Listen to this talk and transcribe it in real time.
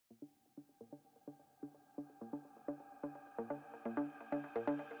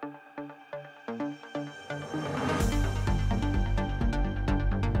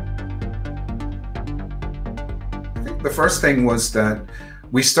The first thing was that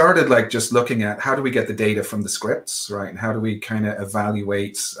we started like just looking at how do we get the data from the scripts, right? And how do we kind of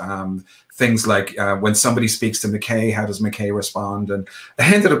evaluate things like when somebody speaks to McKay, how does McKay respond? And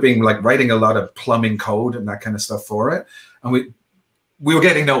it ended up being like writing a lot of plumbing code and that kind of stuff for it. And we were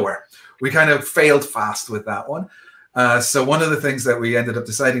getting nowhere. We kind of failed fast with that one. So one of the things that we ended up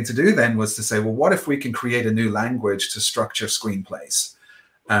deciding to do then was to say, well, what if we can create a new language to structure screenplays?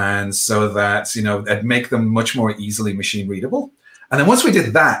 And so that, you know, that'd make them much more easily machine readable. And then once we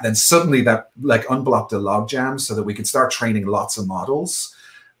did that, then suddenly that like unblocked a logjam so that we could start training lots of models.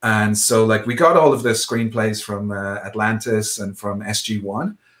 And so like we got all of the screenplays from Atlantis and from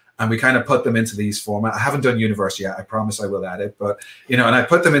SG-1, and we kind of put them into these formats. I haven't done Universe yet. I promise I will add it, but you know, and I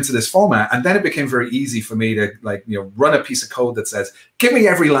put them into this format, and then it became very easy for me to like, you know, run a piece of code that says, give me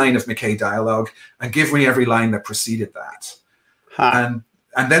every line of McKay dialogue and give me every line that preceded that. Huh.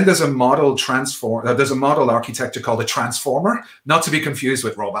 And then there's a model there's a model architecture called a transformer, not to be confused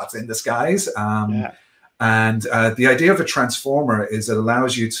with robots in disguise. And the idea of a transformer is it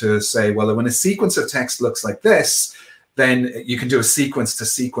allows you to say, well, when a sequence of text looks like this, then you can do a sequence to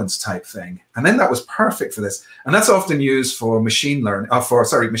sequence type thing. And then that was perfect for this. And that's often used for machine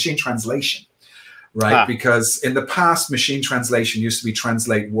translation, right? Because in the past, machine translation used to be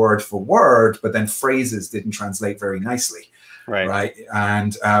translate word for word, but then phrases didn't translate very nicely. Right.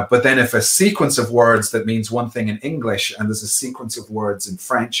 And but then if a sequence of words that means one thing in English and there's a sequence of words in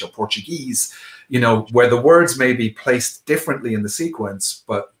French or Portuguese, you know, where the words may be placed differently in the sequence,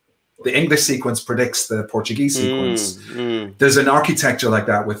 but the English sequence predicts the Portuguese sequence. There's an architecture like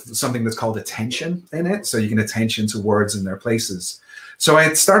that with something that's called attention in it. So you can attention to words in their places. So I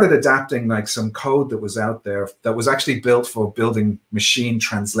had started adapting like some code that was out there that was actually built for building machine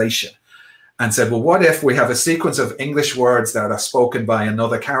translation. And said, well, what if we have a sequence of English words that are spoken by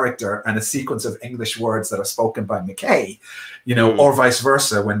another character and a sequence of English words that are spoken by McKay, you know, or vice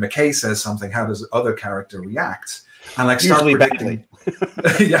versa. When McKay says something, how does the other character react? And like start predicting,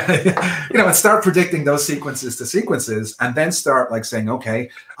 you know, and start predicting those sequences to sequences, and then start like saying,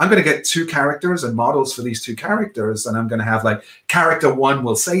 okay, I'm going to get two characters and models for these two characters, and I'm going to have like character one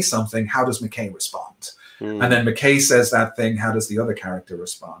will say something. How does McKay respond? And then McKay says that thing. How does the other character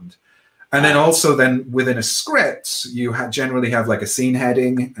respond? And then also then within a script, you generally have like a scene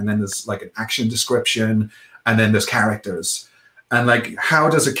heading, and then there's like an action description, and then there's characters. And like, how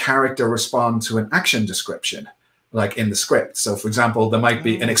does a character respond to an action description, like in the script? So for example, there might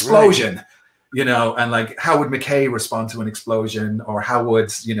be an explosion, you know, and like, how would McKay respond to an explosion? Or how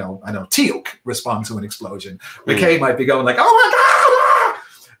would, you know, I know, Teal'c respond to an explosion? McKay might be going like, oh my God!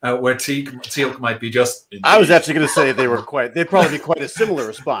 Where Teal'c might be just... I was actually going to say they'd probably be quite a similar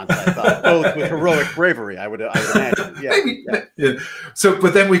response, I thought, both with heroic bravery, I would imagine. Yeah, maybe. Yeah. So,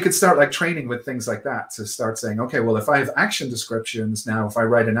 but then we could start like training with things like that to start saying, okay, well, if I have action descriptions, now if I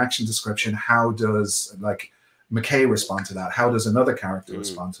write an action description, how does like McKay respond to that? How does another character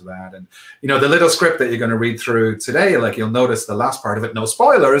respond to that? And, you know, the little script that you're going to read through today, like you'll notice the last part of it, no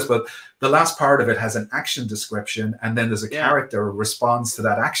spoilers, but the last part of it has an action description. And then there's a character who responds to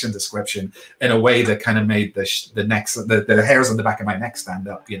that action description in a way that kind of made the hairs on the back of my neck stand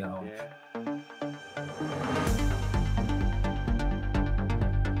up, you know.